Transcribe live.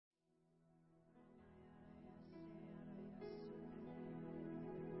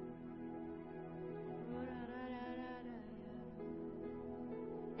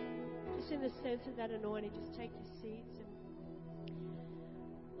in the sense of that anointing, just take your seats.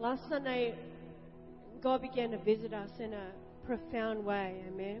 Last Sunday, God began to visit us in a profound way.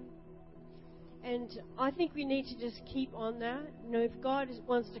 Amen. And I think we need to just keep on that. You know, if God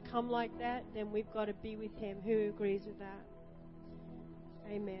wants to come like that, then we've got to be with Him. Who agrees with that?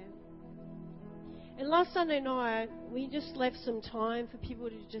 Amen. And last Sunday night, we just left some time for people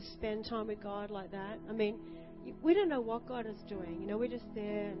to just spend time with God like that. I mean, we don't know what God is doing. You know, we're just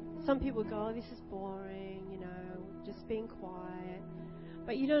there. And some people go, oh, this is boring, you know, just being quiet.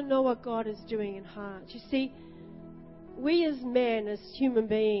 But you don't know what God is doing in hearts. You see, we as men, as human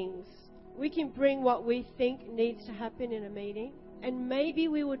beings, we can bring what we think needs to happen in a meeting. And maybe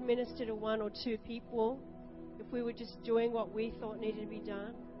we would minister to one or two people if we were just doing what we thought needed to be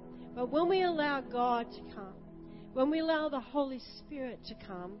done. But when we allow God to come, when we allow the Holy Spirit to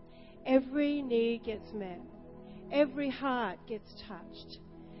come, every need gets met. Every heart gets touched.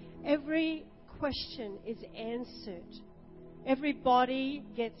 Every question is answered. Every body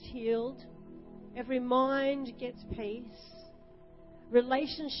gets healed. Every mind gets peace.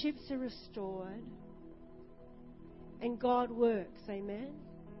 Relationships are restored. And God works. Amen.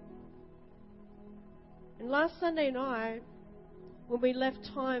 And last Sunday night, when we left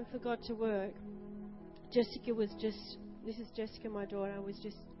time for God to work, Jessica was just, this is Jessica, my daughter, was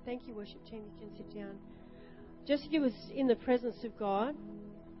just, thank you, worship team, you can sit down. Jessica was in the presence of God,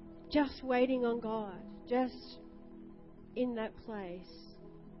 just waiting on God, just in that place.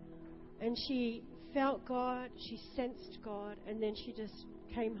 And she felt God, she sensed God, and then she just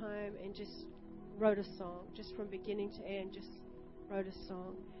came home and just wrote a song, just from beginning to end, just wrote a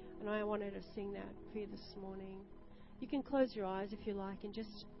song. And I wanted to sing that for you this morning. You can close your eyes if you like and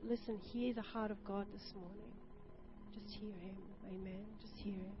just listen, hear the heart of God this morning. Just hear Him. Amen. Just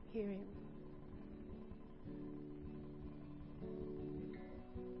hear Him. Hear Him.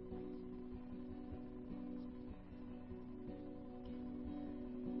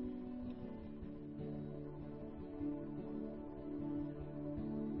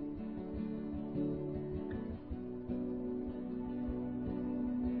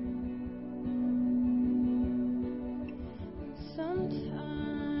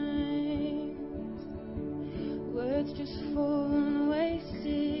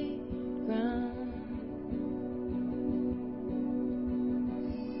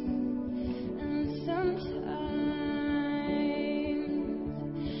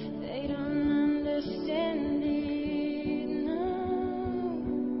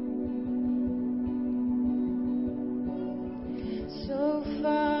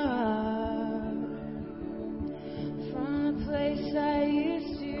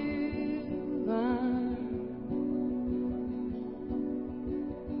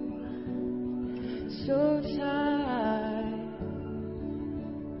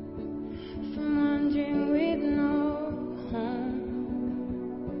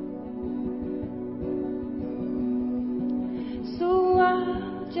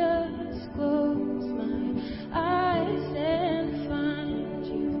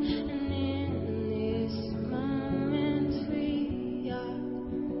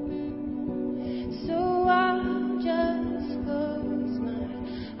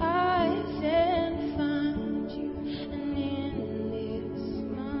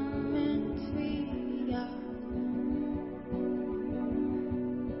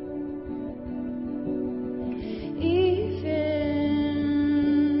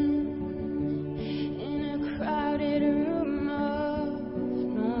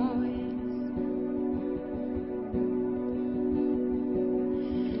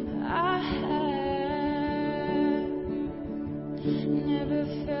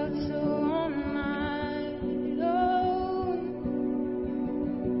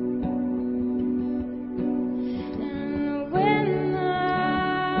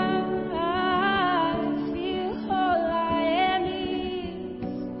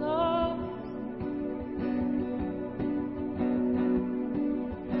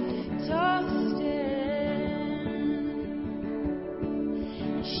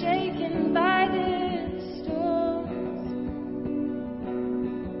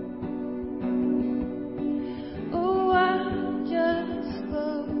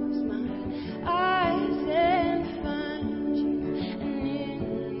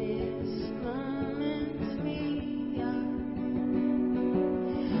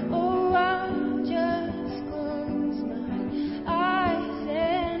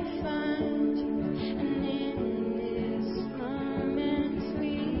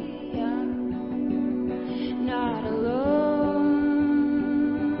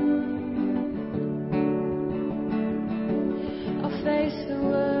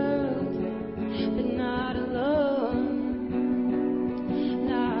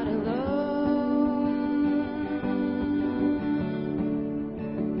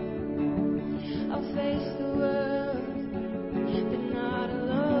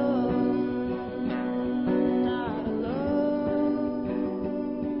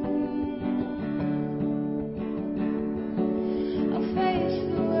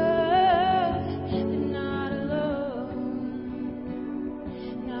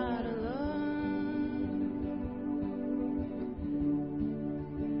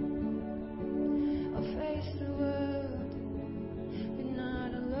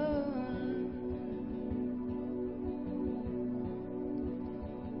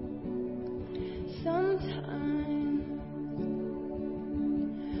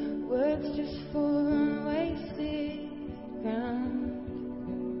 words just for unwasted ground.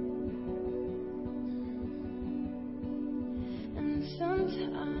 And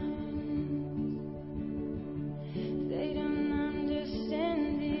sometimes they don't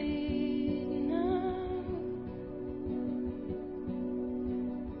understand it now.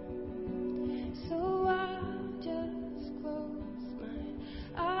 So I'll just close my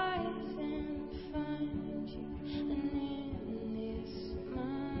eyes and find you. And in this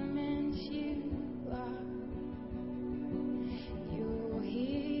moment you are. You're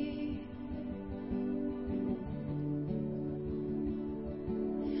here.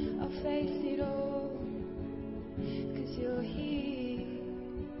 I'll face it all, 'cause you're here.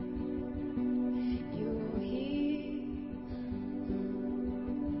 You're here.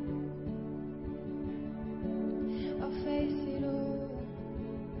 I'll face it all,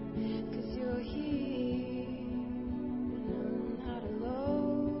 'cause you're here. And I'm not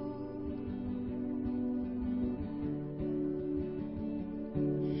alone.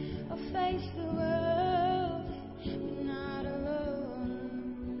 I'll face the world. You're not alone.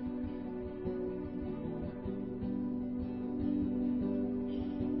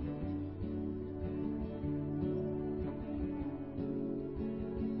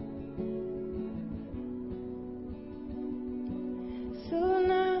 So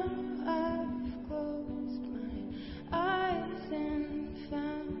now I've closed my eyes and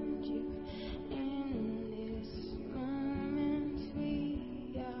found you. In this moment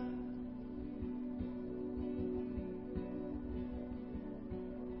we are.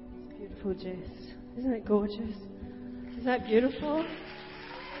 Beautiful, Jess. Isn't it gorgeous? Isn't that beautiful?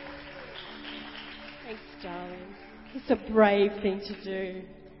 Thanks, darling. It's a brave thing to do.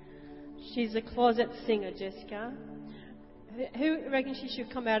 She's a closet singer, Jessica. Who reckons she should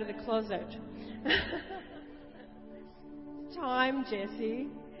come out of the closet? Time, Jessie.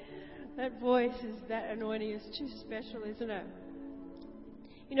 That voice is that anointing is too special, isn't it?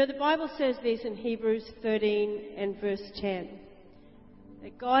 You know, the Bible says this in Hebrews 13 and verse 10.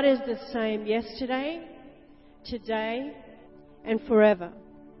 That God is the same yesterday, today, and forever.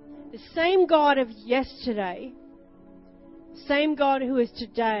 The same God of yesterday, same God who is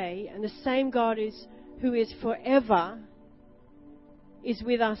today, and the same God who is forever is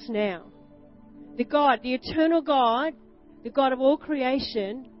with us now. The God, the eternal God, the God of all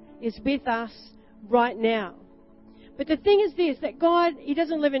creation, is with us right now. But the thing is this, that God, He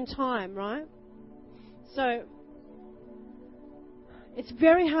doesn't live in time, right? So it's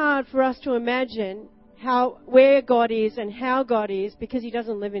very hard for us to imagine where God is and how God is, because He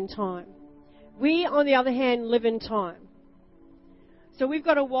doesn't live in time. We, on the other hand, live in time. So we've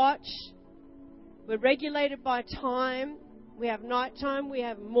got to watch. We're regulated by time. We have night time, we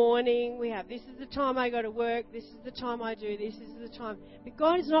have morning, we have this is the time I go to work, this is the time I do this is the time. But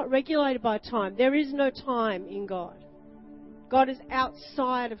God is not regulated by time. There is no time in God. God is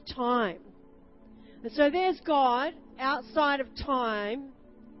outside of time. And so there's God outside of time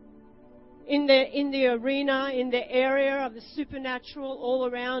in the arena, in the area of the supernatural all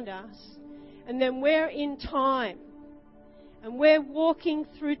around us. And then we're in time. And we're walking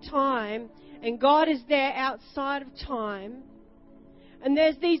through time, and God is there outside of time. And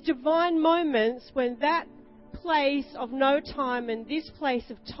there's these divine moments when that place of no time and this place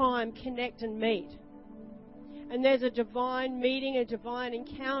of time connect and meet. And there's a divine meeting, a divine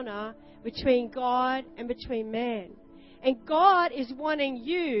encounter between God and between man. And God is wanting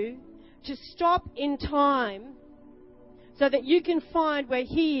you to stop in time so that you can find where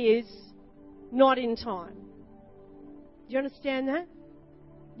He is not in time. Do you understand that?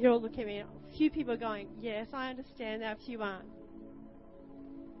 You're all looking at me. A few people are going, yes, I understand that. A few aren't.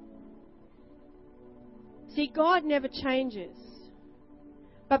 See, God never changes.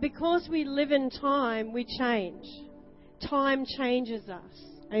 But because we live in time, we change. Time changes us.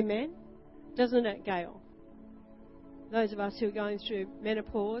 Amen? Doesn't it, Gail? Those of us who are going through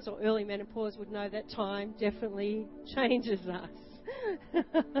menopause or early menopause would know that time definitely changes us.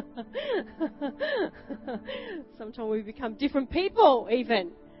 Sometimes we become different people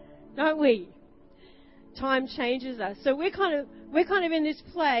even, don't we? Time changes us. So we're kind of in this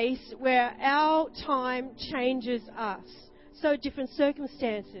place where our time changes us. So different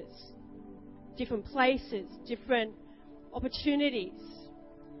circumstances, different places, different opportunities.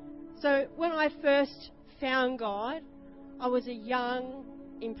 So when I first found God, I was a young,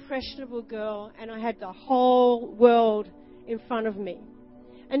 impressionable girl, and I had the whole world in front of me.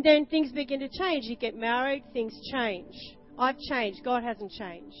 And then things begin to change. You get married, things change. I've changed. God hasn't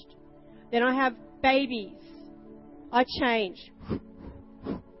changed. Then I have babies. I change.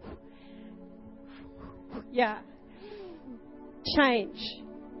 Yeah. Change.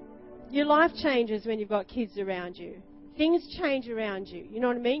 Your life changes when you've got kids around you. Things change around you. You know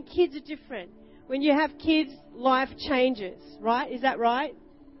what I mean? Kids are different. When you have kids, life changes, right? Is that right?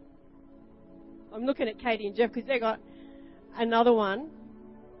 I'm looking at Katie and Jeff because they got another one.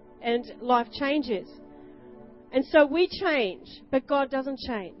 And life changes. And so we change, but God doesn't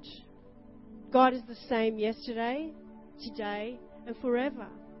change. God is the same yesterday, today, and forever.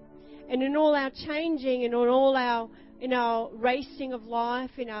 And in all our changing and in our racing of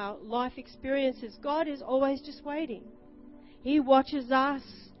life, in our life experiences, God is always just waiting. He watches us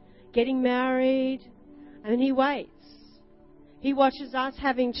getting married, and He waits. He watches us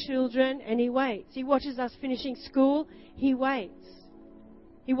having children, and He waits. He watches us finishing school, He waits.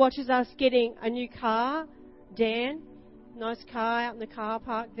 He watches us getting a new car, Dan, nice car out in the car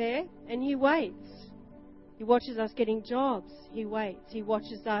park there, and He waits. He watches us getting jobs, He waits. He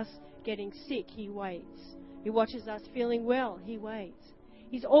watches us getting sick, He waits. He watches us feeling well, He waits.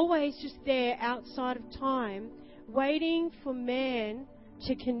 He's always just there outside of time, waiting for man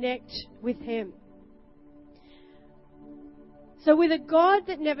to connect with Him. So with a God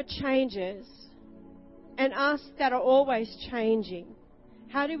that never changes and us that are always changing,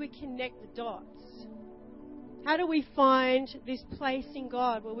 how do we connect the dots? How do we find this place in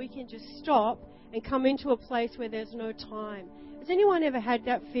God where we can just stop and come into a place where there's no time? Has anyone ever had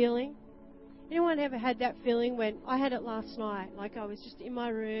that feeling? Anyone ever had that feeling when I had it last night? Like I was just in my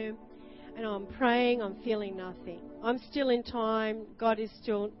room and I'm praying, I'm feeling nothing. I'm still in time. God is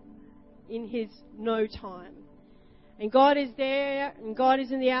still in His no time. And God is there, and God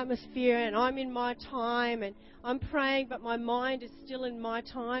is in the atmosphere, and I'm in my time, and I'm praying, but my mind is still in my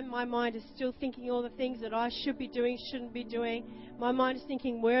time. My mind is still thinking all the things that I should be doing, shouldn't be doing. My mind is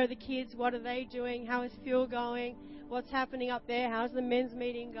thinking, where are the kids? What are they doing? How is Phil going? What's happening up there? How's the men's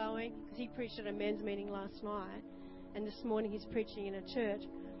meeting going? Because he preached at a men's meeting last night, and this morning he's preaching in a church.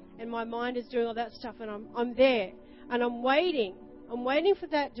 And my mind is doing all that stuff, and I'm there, and I'm waiting. I'm waiting for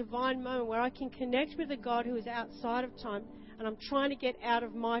that divine moment where I can connect with a God who is outside of time, and I'm trying to get out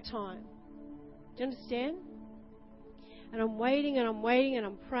of my time. Do you understand? And I'm waiting, and I'm waiting, and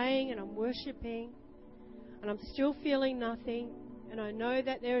I'm praying, and I'm worshipping, and I'm still feeling nothing, and I know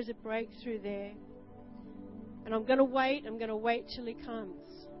that there is a breakthrough there. And I'm going to wait till He comes.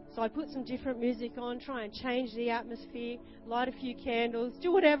 So I put some different music on, try and change the atmosphere, light a few candles,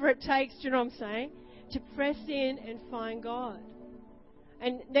 do whatever it takes, do you know what I'm saying? To press in and find God.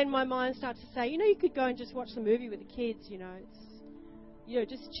 And then my mind starts to say, you could go and just watch the movie with the kids,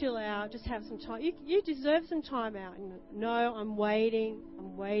 just chill out, just have some time. You deserve some time out. And no, I'm waiting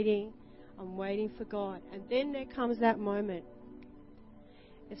for God. And then there comes that moment.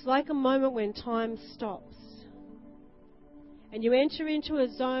 It's like a moment when time stops. And you enter into a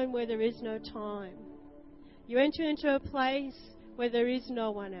zone where there is no time. You enter into a place where there is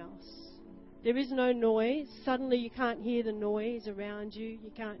no one else. There is no noise. Suddenly you can't hear the noise around you.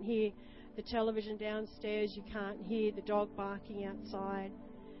 You can't hear the television downstairs. You can't hear the dog barking outside.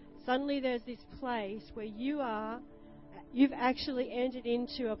 Suddenly there's this place where you've actually entered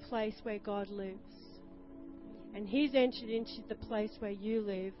into a place where God lives. And He's entered into the place where you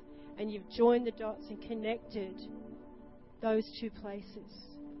live, and you've joined the dots and connected those two places.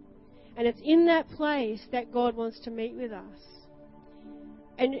 And it's in that place that God wants to meet with us.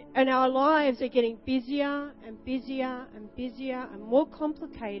 And our lives are getting busier and busier and busier and more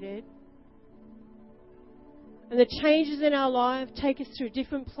complicated. And the changes in our life take us through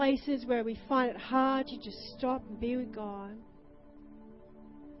different places where we find it hard to just stop and be with God.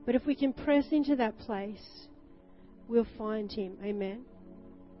 But if we can press into that place, we'll find Him. Amen.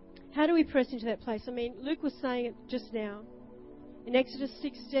 How do we press into that place? Luke was saying it just now. In Exodus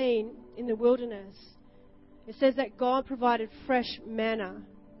 16, in the wilderness, it says that God provided fresh manna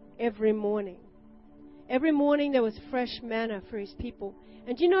every morning. Every morning there was fresh manna for His people.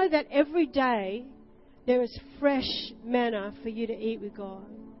 And do you know that every day there is fresh manna for you to eat with God?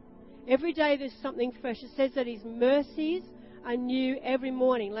 Every day there's something fresh. It says that His mercies are new every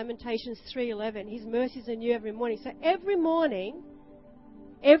morning. Lamentations 3:11. His mercies are new every morning. So every morning,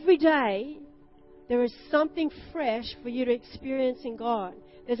 every day, there is something fresh for you to experience in God.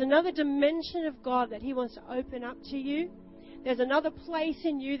 There's another dimension of God that He wants to open up to you. There's another place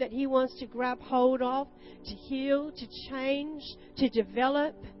in you that He wants to grab hold of, to heal, to change, to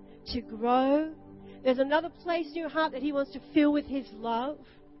develop, to grow. There's another place in your heart that He wants to fill with His love.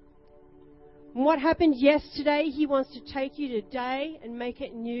 And what happened yesterday, He wants to take you today and make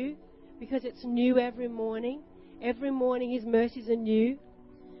it new, because it's new every morning. Every morning His mercies are new.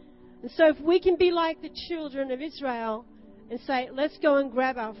 And so if we can be like the children of Israel and say, let's go and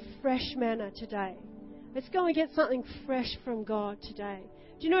grab our fresh manna today. Let's go and get something fresh from God today.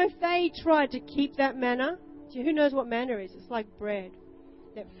 Do you know if they tried to keep that manna? Who knows what manna is? It's like bread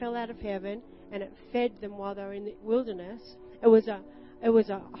that fell out of heaven and it fed them while they were in the wilderness. It was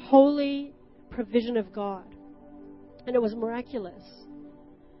a holy provision of God. And it was miraculous.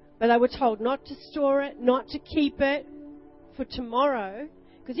 But they were told not to store it, not to keep it for tomorrow.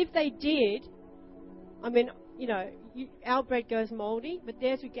 Because if they did, I mean, our bread goes moldy, but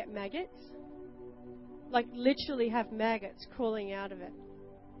theirs would get maggots. Like literally have maggots crawling out of it.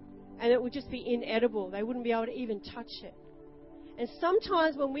 And it would just be inedible. They wouldn't be able to even touch it. And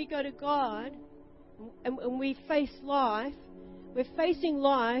sometimes when we go to God and we face life, we're facing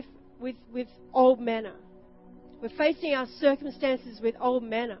life with old manna. We're facing our circumstances with old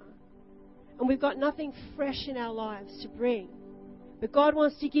manna. And we've got nothing fresh in our lives to bring. But God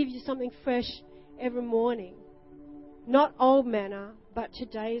wants to give you something fresh every morning. Not old manna, but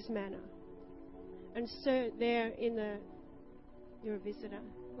today's manna. And so there you're a visitor.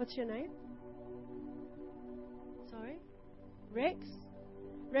 What's your name? Sorry? Rex?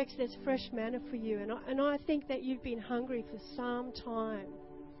 Rex, there's fresh manna for you. And I think that you've been hungry for some time.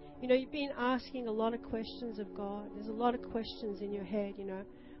 You've been asking a lot of questions of God. There's a lot of questions in your head,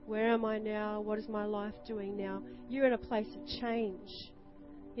 Where am I now? What is my life doing now? You're in a place of change.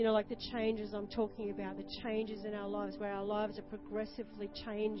 Like the changes I'm talking about, the changes in our lives where our lives are progressively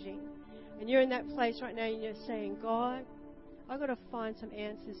changing. And you're in that place right now and you're saying, God, I've got to find some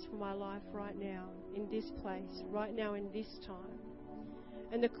answers for my life right now, in this place, right now in this time.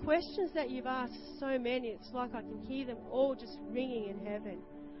 And the questions that you've asked, so many, it's like I can hear them all just ringing in heaven.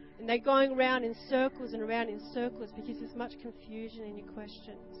 And they're going round in circles and around in circles because there's much confusion in your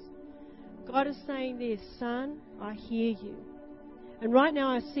questions. God is saying this, son, I hear you. And right now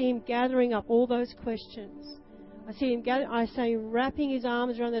I see him gathering up all those questions. I see him wrapping his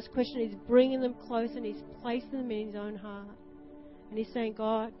arms around those questions. He's bringing them close and he's placing them in his own heart. And he's saying,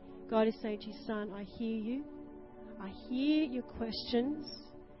 God is saying to you, son, I hear you. I hear your questions.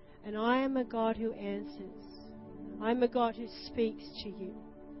 And I am a God who answers. I'm a God who speaks to you.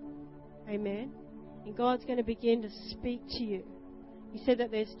 Amen. And God's going to begin to speak to you. He said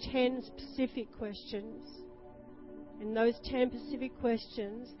that there's 10 specific questions. And those 10 specific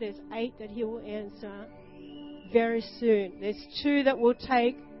questions, there's 8 that he will answer very soon. There's 2 that will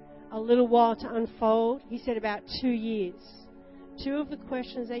take a little while to unfold. He said about 2 years. 2 of the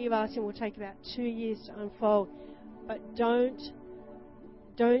questions that you've asked him will take about 2 years to unfold. But don't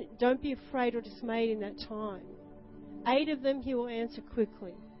be afraid or dismayed in that time. 8 of them he will answer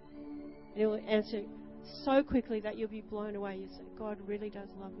quickly. And he will answer so quickly that you'll be blown away. You say, God really does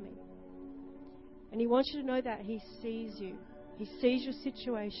love me. And he wants you to know that he sees you. He sees your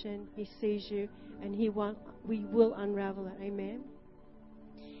situation. He sees you. And we will unravel it. Amen.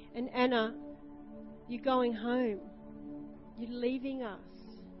 And Anna, you're going home. You're leaving us.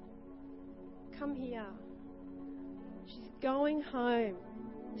 Come here. She's going home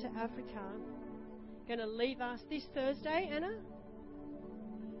to Africa. Going to leave us this Thursday, Anna?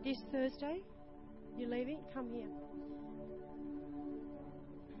 This Thursday? You're leaving? Come here.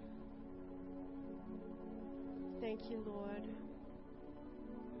 Thank you, Lord.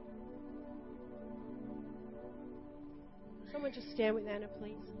 Someone just stand with Anna,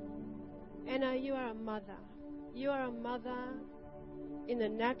 please. Anna, you are a mother. You are a mother in the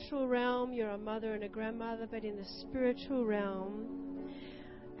natural realm. You're a mother and a grandmother, but in the spiritual realm.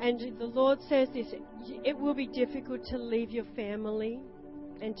 And the Lord says this, it will be difficult to leave your family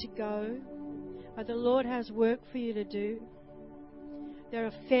and to go, but the Lord has work for you to do. There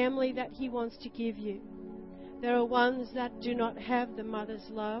are family that he wants to give you. There are ones that do not have the mother's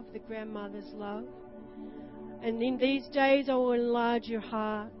love, the grandmother's love. And in these days, I will enlarge your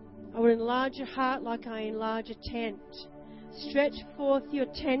heart. I will enlarge your heart like I enlarge a tent. Stretch forth your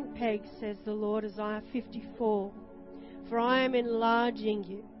tent pegs, says the Lord, Isaiah 54. For I am enlarging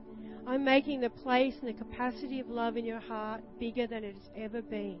you. I'm making the place and the capacity of love in your heart bigger than it has ever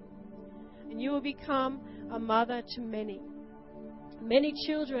been. And you will become a mother to many. Many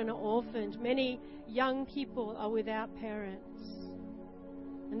children are orphaned. Many young people are without parents.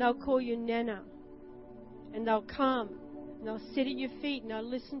 And they'll call you Nana. And they'll come. And they'll sit at your feet. And they'll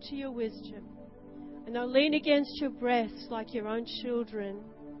listen to your wisdom. And they'll lean against your breasts like your own children.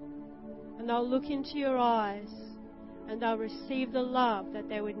 And they'll look into your eyes. And they'll receive the love that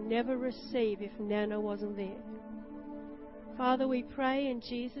they would never receive if Nana wasn't there. Father, we pray in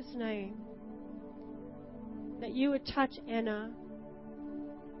Jesus' name that you would touch Anna.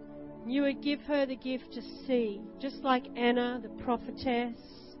 You would give her the gift to see, just like Anna, the prophetess,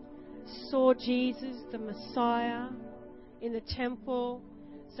 saw Jesus, the Messiah, in the temple.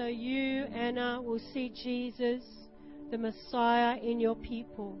 So you, Anna, will see Jesus the Messiah in your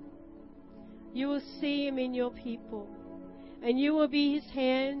people. You will see Him in your people. And you will be His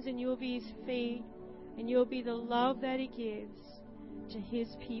hands and you will be His feet. And you will be the love that He gives to His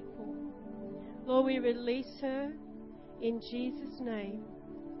people. Lord, we release her in Jesus' name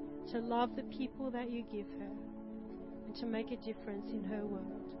to love the people that you give her and to make a difference in her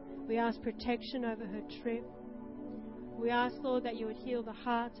world. We ask protection over her trip. We ask, Lord, that you would heal the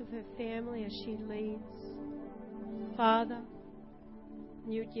hearts of her family as she leads. Father,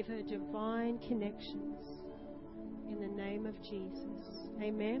 you would give her divine connections in the name of Jesus.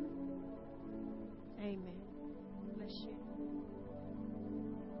 Amen. Amen. Bless you.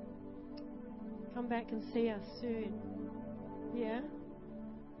 Come back and see us soon. Yeah?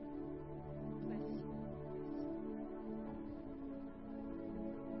 Bless you.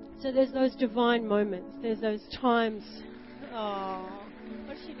 So there's those divine moments. There's those times. Oh,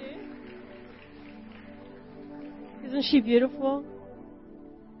 what'd she do? Isn't she beautiful?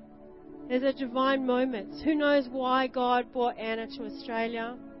 There's a divine moments. Who knows why God brought Anna to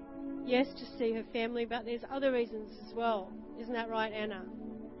Australia? Yes, to see her family, but there's other reasons as well. Isn't that right, Anna?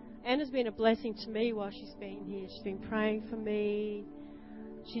 Anna's been a blessing to me while she's been here. She's been praying for me.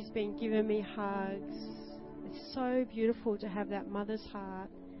 She's been giving me hugs. It's so beautiful to have that mother's heart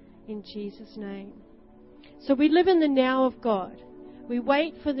in Jesus' name. So we live in the now of God. We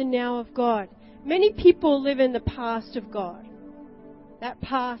wait for the now of God. Many people live in the past of God. That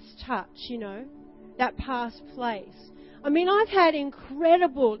past touch, that past place. I mean, I've had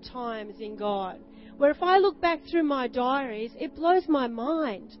incredible times in God where if I look back through my diaries, it blows my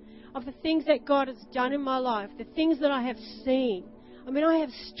mind of the things that God has done in my life, the things that I have seen. I mean, I have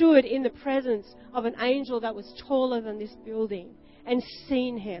stood in the presence of an angel that was taller than this building and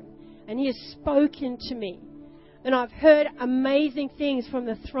seen him. And he has spoken to me. And I've heard amazing things from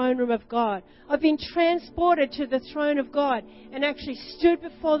the throne room of God. I've been transported to the throne of God and actually stood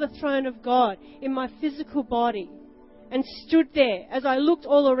before the throne of God in my physical body and stood there as I looked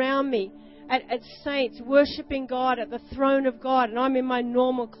all around me at saints worshiping God at the throne of God, and I'm in my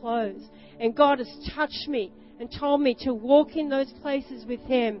normal clothes. And God has touched me and told me to walk in those places with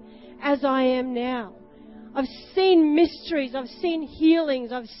Him as I am now. I've seen mysteries. I've seen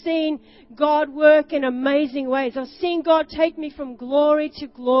healings. I've seen God work in amazing ways. I've seen God take me from glory to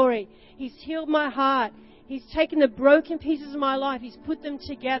glory. He's healed my heart. He's taken the broken pieces of my life. He's put them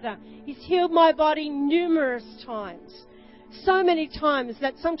together. He's healed my body numerous times. So many times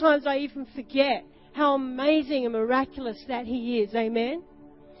that sometimes I even forget how amazing and miraculous that He is. Amen?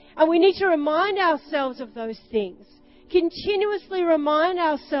 And we need to remind ourselves of those things. Continuously remind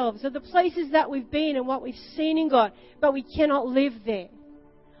ourselves of the places that we've been and what we've seen in God, but we cannot live there.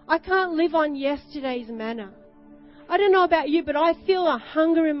 I can't live on yesterday's manna. I don't know about you, but I feel a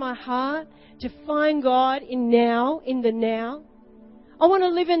hunger in my heart to find God in the now. I want to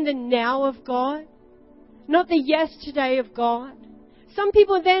live in the now of God, not the yesterday of God. Some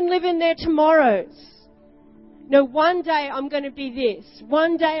people then live in their tomorrows. No, one day I'm going to be this.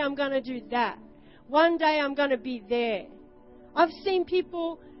 One day I'm going to do that. One day I'm going to be there. I've seen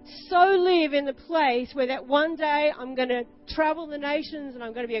people so live in the place where that one day I'm going to travel the nations and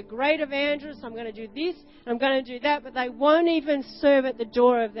I'm going to be a great evangelist. I'm going to do this and I'm going to do that. But they won't even serve at the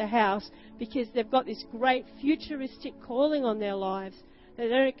door of the house because they've got this great futuristic calling on their lives.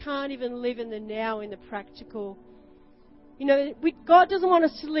 They can't even live in the now, in the practical. God doesn't want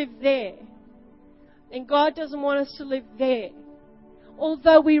us to live there. And God doesn't want us to live there.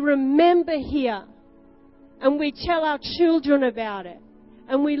 Although we remember here and we tell our children about it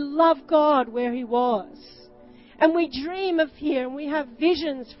and we love God where He was and we dream of here and we have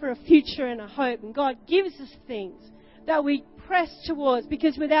visions for a future and a hope, and God gives us things that we press towards,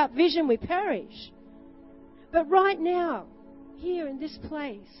 because without vision we perish. But right now, here in this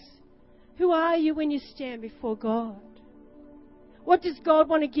place, who are you when you stand before God? What does God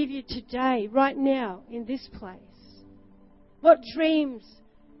want to give you today, right now, in this place? What dreams,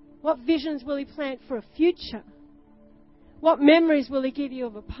 what visions will He plant for a future? What memories will He give you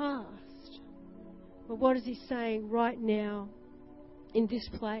of a past? But what is He saying right now, in this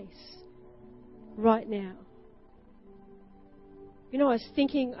place? Right now. I was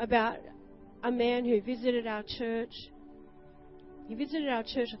thinking about a man who visited our church. He visited our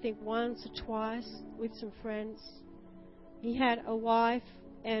church, I think, once or twice with some friends. He had a wife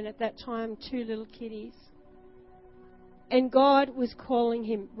and at that time 2 little kiddies. And God was calling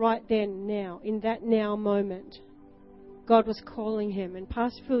him right then, now, in that now moment. God was calling him. And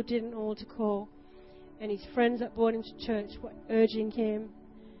Pastor Phil did an altar call. And his friends that brought him to church were urging him,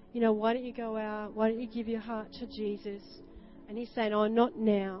 why don't you go out? Why don't you give your heart to Jesus? And he's saying, oh, not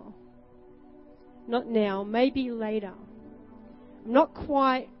now. Not now, maybe later. I'm not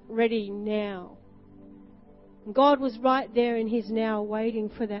quite ready now. And God was right there in his now, waiting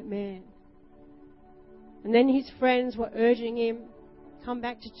for that man. And then his friends were urging him, come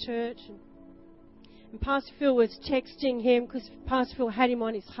back to church. And Pastor Phil was texting him because Pastor Phil had him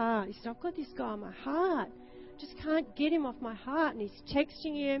on his heart. He said, I've got this guy on my heart. Just can't get him off my heart. And he's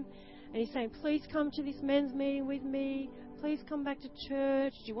texting him and he's saying, please come to this men's meeting with me. Please come back to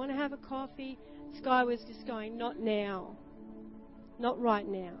church. Do you want to have a coffee? This guy was just going, not now. Not right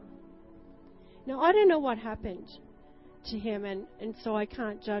now. Now, I don't know what happened to him, and so I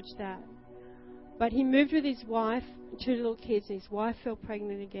can't judge that. But he moved with his wife, 2 little kids, and his wife fell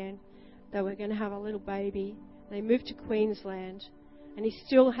pregnant again. They were going to have a little baby. They moved to Queensland, and he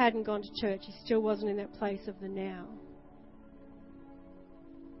still hadn't gone to church. He still wasn't in that place of the now.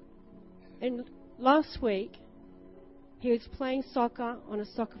 And last week, he was playing soccer on a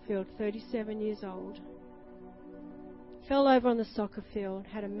soccer field, 37 years old. Fell over on the soccer field,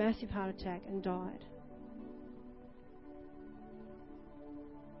 had a massive heart attack and died.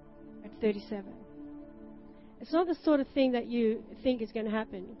 At 37. It's not the sort of thing that you think is going to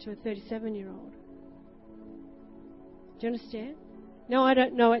happen to a 37-year-old. Do you understand? No, I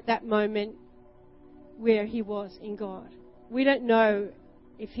don't know at that moment where he was in God. We don't know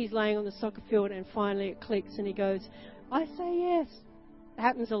if he's laying on the soccer field and finally it clicks and he goes, I say yes. It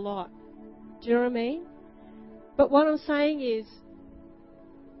happens a lot. Do you know what I mean? But what I'm saying is,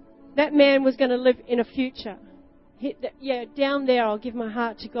 that man was going to live in a future. Down there I'll give my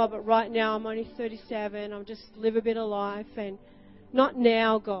heart to God, but right now I'm only 37. I'll just live a bit of life, and not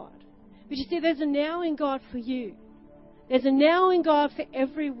now, God. But you see, there's a now in God for you. There's a now in God for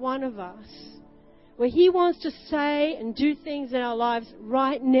every one of us, where He wants to say and do things in our lives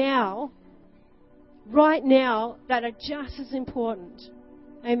right now, that are just as important.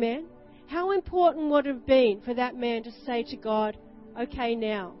 Amen? How important would it have been for that man to say to God, okay,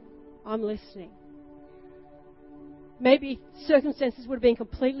 now, I'm listening. Maybe circumstances would have been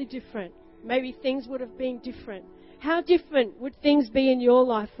completely different. Maybe things would have been different. How different would things be in your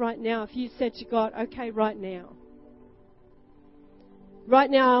life right now if you said to God, okay, right now. Right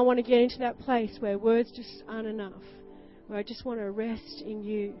now I want to get into that place where words just aren't enough, where I just want to rest in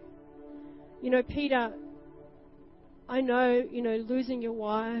you. You know, Peter, I know, losing your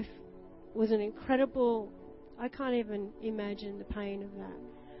wife was an incredible, I can't even imagine the pain of that,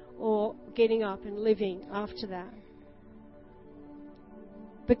 or getting up and living after that.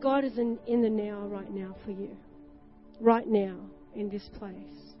 But God is in the now, right now for you. Right now, in this place.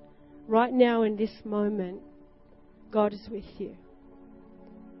 Right now, in this moment, God is with you.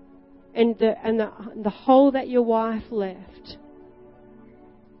 And the hole that your wife left,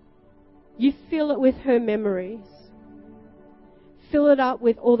 you fill it with her memories. Fill it up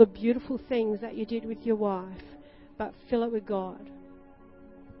with all the beautiful things that you did with your wife, but fill it with God.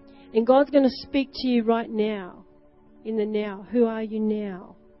 And God's going to speak to you right now, in the now. Who are you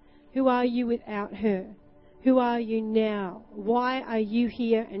now? Who are you without her? Who are you now? Why are you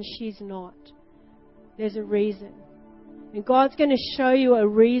here and she's not? There's a reason. And God's going to show you a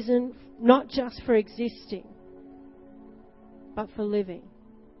reason, not just for existing, but for living.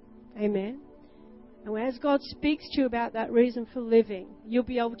 Amen? And as God speaks to you about that reason for living, you'll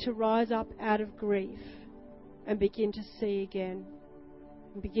be able to rise up out of grief and begin to see again.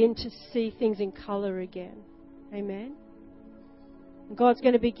 And begin to see things in colour again. Amen? And God's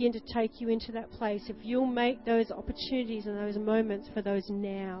going to begin to take you into that place. If you'll make those opportunities and those moments for those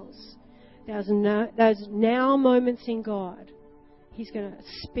nows, those now moments in God, He's going to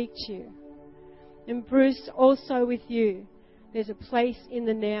speak to you. And Bruce, also with you, there's a place in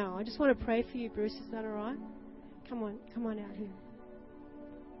the now. I just want to pray for you, Bruce. Is that all right? Come on out here.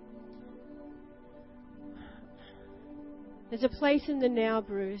 There's a place in the now,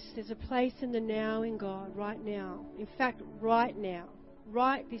 Bruce. There's a place in the now in God, right now. In fact, right now.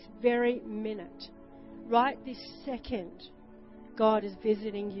 Right this very minute. Right this second. God is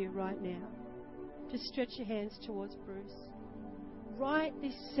visiting you right now. Just stretch your hands towards Bruce. Right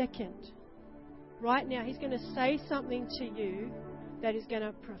this second. Right now, He's going to say something to you that is going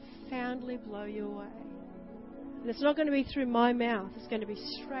to profoundly blow you away. And it's not going to be through my mouth. It's going to be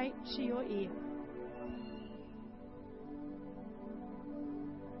straight to your ear.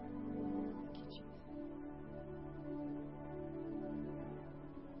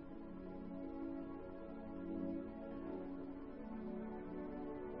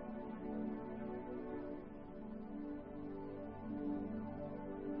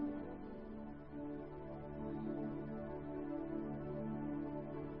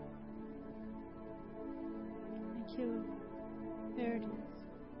 There it is.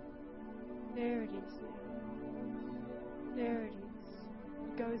 There it is now. There it is.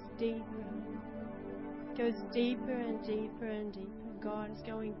 It goes deeper. It goes deeper and deeper and deeper. God is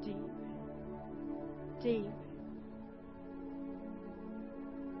going deep. Deep.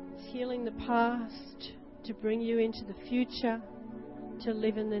 It's healing the past to bring you into the future, to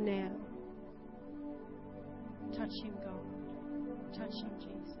live in the now. Touch him, God. Touch him,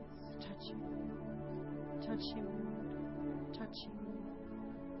 Jesus. Touch him. Touch him, Lord. Touch him, Lord.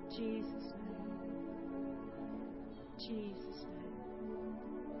 Jesus' name. Jesus' name.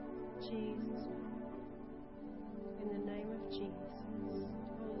 Jesus' name. In the name of Jesus.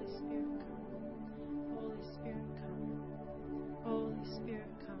 Holy Spirit, come. Holy Spirit, come. Holy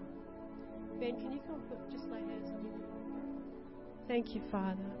Spirit, come. Ben, can you come just lay hands on you? Thank you,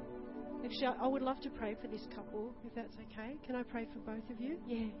 Father. Actually, I would love to pray for this couple, if that's okay. Can I pray for both of you?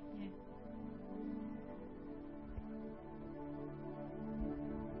 Yeah.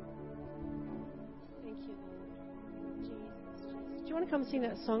 Thank you, Lord. Jesus. Do you want to come sing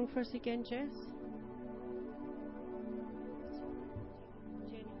that song for us again, Jess?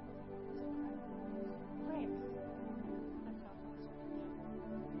 Jenny. Rex. That's our pastor. Yeah.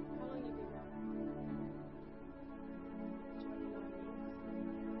 How long have you been married? 21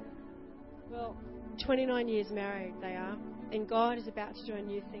 years. Well, 29 years married they are, and God is about to do a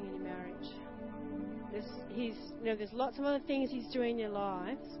new thing in your marriage. There's lots of other things He's doing in your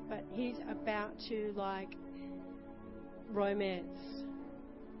lives, but He's about to, romance.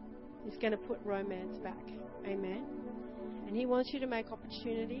 He's going to put romance back. Amen. And He wants you to make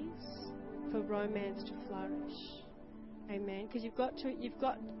opportunities for romance to flourish. Amen. Because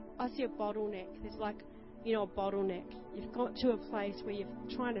I see a bottleneck. There's a bottleneck. You've got to a place where you're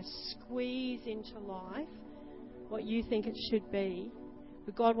trying to squeeze into life what you think it should be,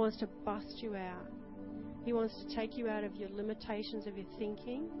 but God wants to bust you out. He wants to take you out of your limitations of your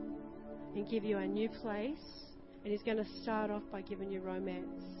thinking and give you a new place, and He's going to start off by giving you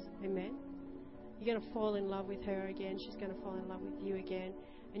romance. Amen. You're going to fall in love with her again. She's going to fall in love with you again,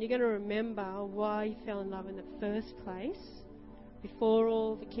 and you're going to remember why you fell in love in the first place, before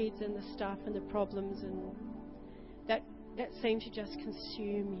all the kids and the stuff and the problems, and that seemed to just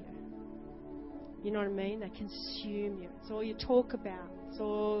consume you. You know what I mean? They consume you. It's all you talk about. It's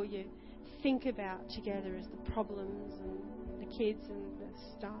all you think about together is the problems and the kids and the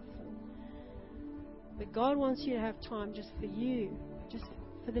stuff. But God wants you to have time just for you, just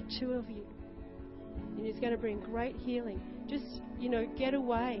for the two of you. And He's going to bring great healing. Just, get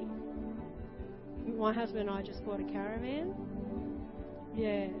away. My husband and I just bought a caravan.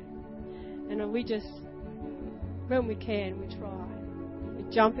 Yeah. And we just, when we can, we try. We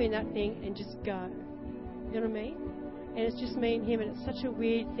jump in that thing and just go. You know what I mean? And it's just me and him, and it's such a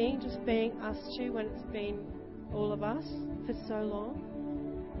weird thing, just being us two when it's been all of us for so long.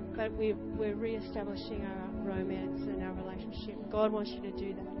 But we're re-establishing our romance and our relationship. God wants you to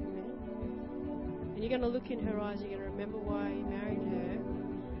do that. Amen. And you're going to look in her eyes, you're going to remember why you married her,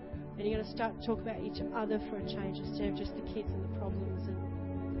 and you're going to start to talk about each other for a change instead of just the kids and the problems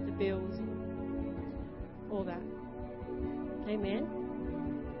and the bills and all that. Amen.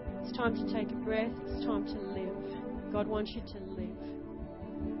 It's time to take a breath. It's time to live. God wants you to live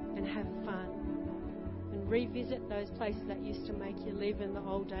and have fun and revisit those places that used to make you live in the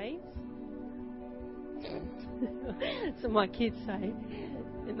old days. That's what my kids say.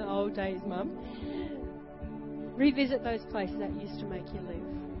 In the old days, Mum. Revisit those places that used to make you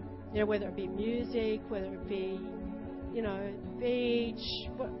live. Whether it be music, whether it be, beach,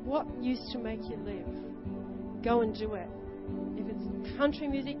 what used to make you live. Go and do it. If it's country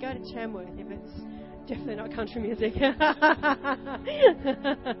music, go to Tamworth. If it's definitely not country music.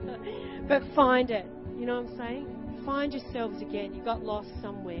 But find it. You know what I'm saying? Find yourselves again. You got lost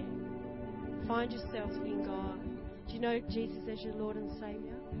somewhere. Find yourselves in God. Do you know Jesus as your Lord and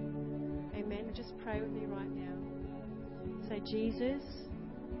Saviour? Amen. Just pray with me right now. Say, Jesus,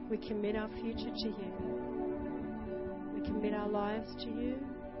 we commit our future to you. We commit our lives to you.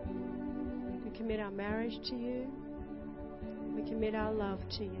 We commit our marriage to you. We commit our love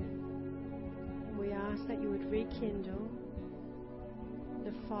to you. And we ask that you would rekindle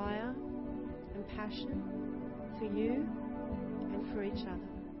the fire and passion for you and for each other.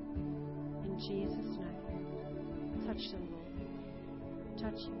 In Jesus' name. Touch them, Lord.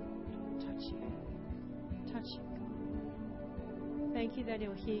 Touch you, Lord. Touch you. Touch you, God. Thank you that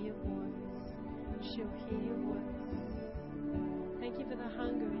He'll hear your voice. She'll hear your voice. Thank you for the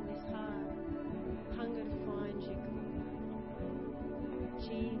hunger in this heart. Hunger to find you, God.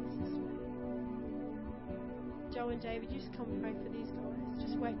 Jesus' name. Joe and David, you just come and pray for these guys.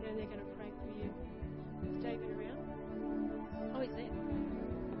 Just wait there, they're going to pray for you. Is David around? Oh, he's there.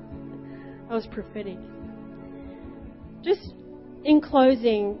 That was prophetic. Just in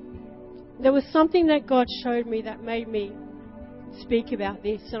closing, there was something that God showed me that made me speak about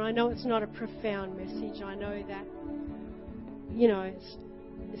this. And I know it's not a profound message. I know that,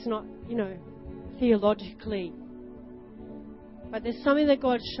 it's not, theologically. But there's something that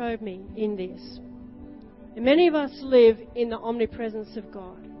God showed me in this. And many of us live in the omnipresence of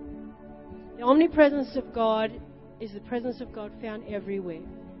God. The omnipresence of God is the presence of God found everywhere.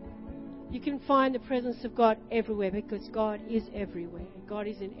 You can find the presence of God everywhere because God is everywhere. God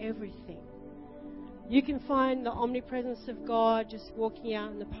is in everything. You can find the omnipresence of God just walking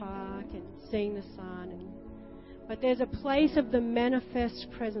out in the park and seeing the sun. But there's a place of the manifest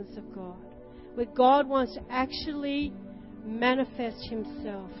presence of God where God wants to actually manifest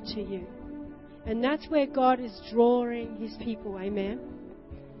himself to you. And that's where God is drawing his people. Amen.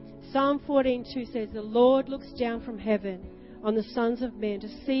 Psalm 14:2 says, "The Lord looks down from heaven on the sons of men to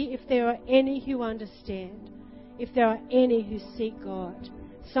see if there are any who understand, if there are any who seek God."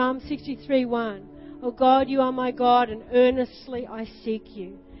 Psalm 63:1, "O God, you are my God, and earnestly I seek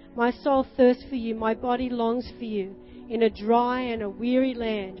you. My soul thirsts for you, my body longs for you, in a dry and a weary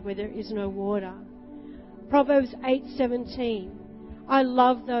land where there is no water." Proverbs 8:17, "I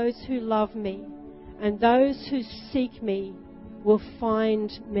love those who love me, and those who seek me will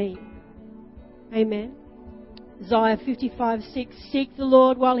find me." Amen. Isaiah 55:6, "Seek the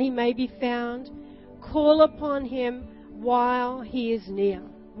Lord while he may be found. Call upon him while he is near,"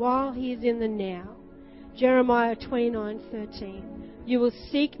 while he is in the now. Jeremiah 29:13, "You will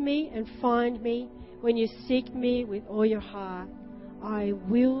seek me and find me when you seek me with all your heart. I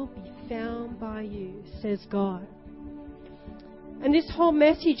will be found by you, says God." And this whole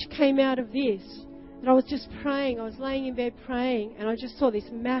message came out of this, that I was just praying. I was laying in bed praying, and I just saw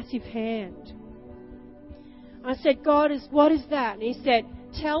this massive hand. I said, "God, what is that?" And he said,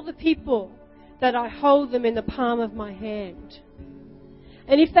 "Tell the people that I hold them in the palm of my hand."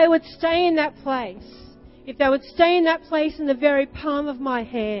 And if they would stay in that place, in the very palm of my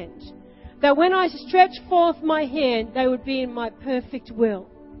hand, that when I stretch forth my hand, they would be in my perfect will.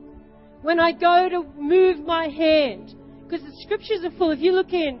 When I go to move my hand, because the scriptures are full. If you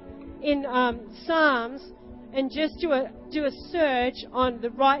look in Psalms and just do a search on the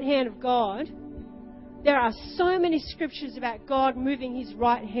right hand of God, there are so many scriptures about God moving his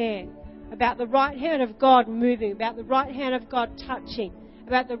right hand, about the right hand of God moving, about the right hand of God touching,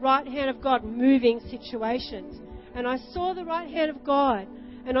 about the right hand of God moving situations. And I saw the right hand of God,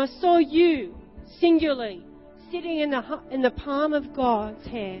 and I saw you, singularly, sitting in the palm of God's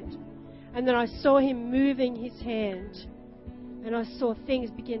hand. And then I saw him moving his hand, and I saw things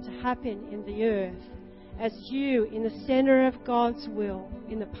begin to happen in the earth as you, in the center of God's will,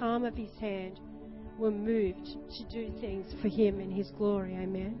 in the palm of his hand, were moved to do things for him in his glory.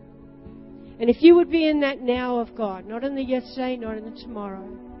 Amen. And if you would be in that now of God, not in the yesterday, not in the tomorrow,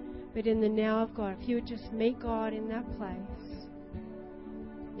 but in the now of God, if you would just meet God in that place,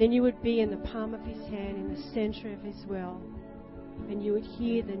 then you would be in the palm of his hand, in the center of his will, and you would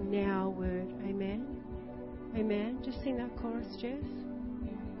hear the now word. Amen. Amen. Just sing that chorus, Jess.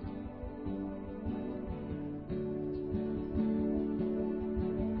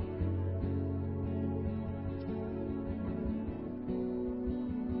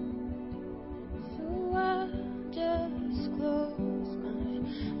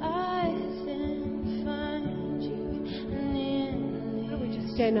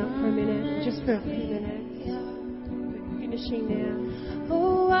 Stand up for a minute, just for a few minutes. We're finishing now.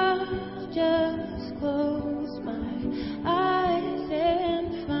 Oh, I'll just close my eyes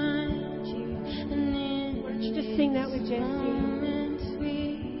and find you. And in Why don't you just sing that with Jessie? moments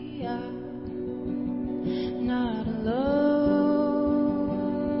we are not alone.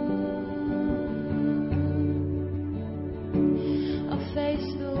 I'll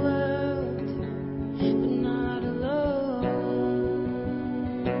face the world, but not alone.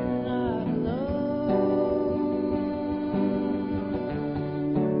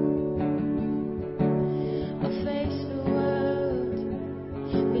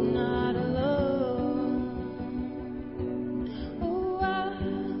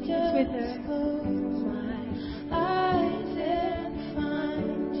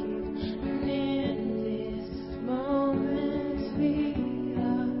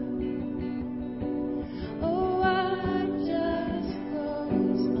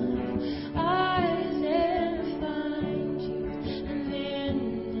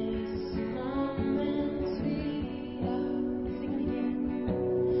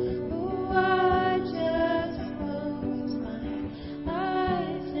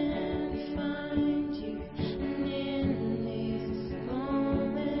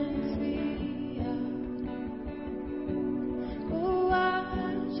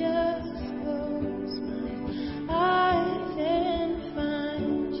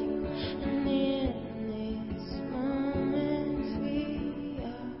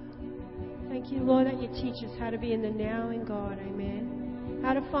 teach us how to be in the now in God, amen.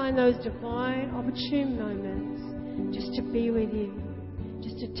 How to find those divine, opportune moments just to be with you,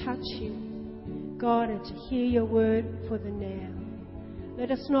 just to touch you, God, and to hear your word for the now.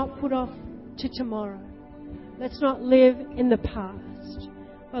 Let us not put off to tomorrow. Let's not live in the past,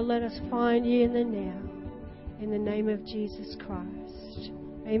 but let us find you in the now, in the name of Jesus Christ.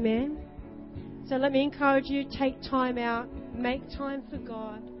 Amen. So let me encourage you, take time out, make time for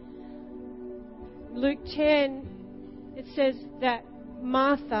God. Luke 10, it says that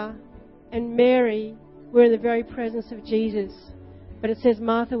Martha and Mary were in the very presence of Jesus, but it says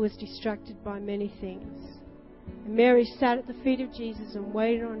Martha was distracted by many things. And Mary sat at the feet of Jesus and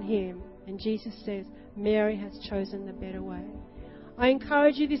waited on him, and Jesus says, Mary has chosen the better way. I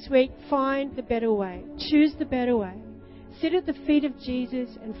encourage you this week, find the better way. Choose the better way. Sit at the feet of Jesus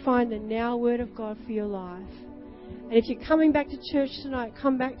and find the now word of God for your life. And if you're coming back to church tonight,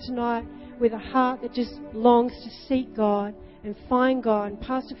 come back tonight with a heart that just longs to seek God and find God. And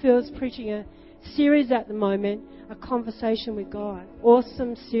Pastor Phil is preaching a series at the moment, A Conversation with God.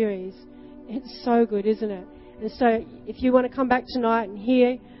 Awesome series. It's so good, isn't it? And so if you want to come back tonight and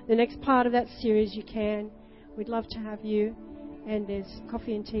hear the next part of that series, you can. We'd love to have you. And there's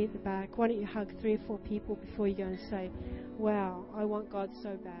coffee and tea at the back. Why don't you hug 3 or 4 people before you go and say, wow, I want God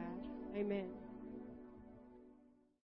so bad. Amen.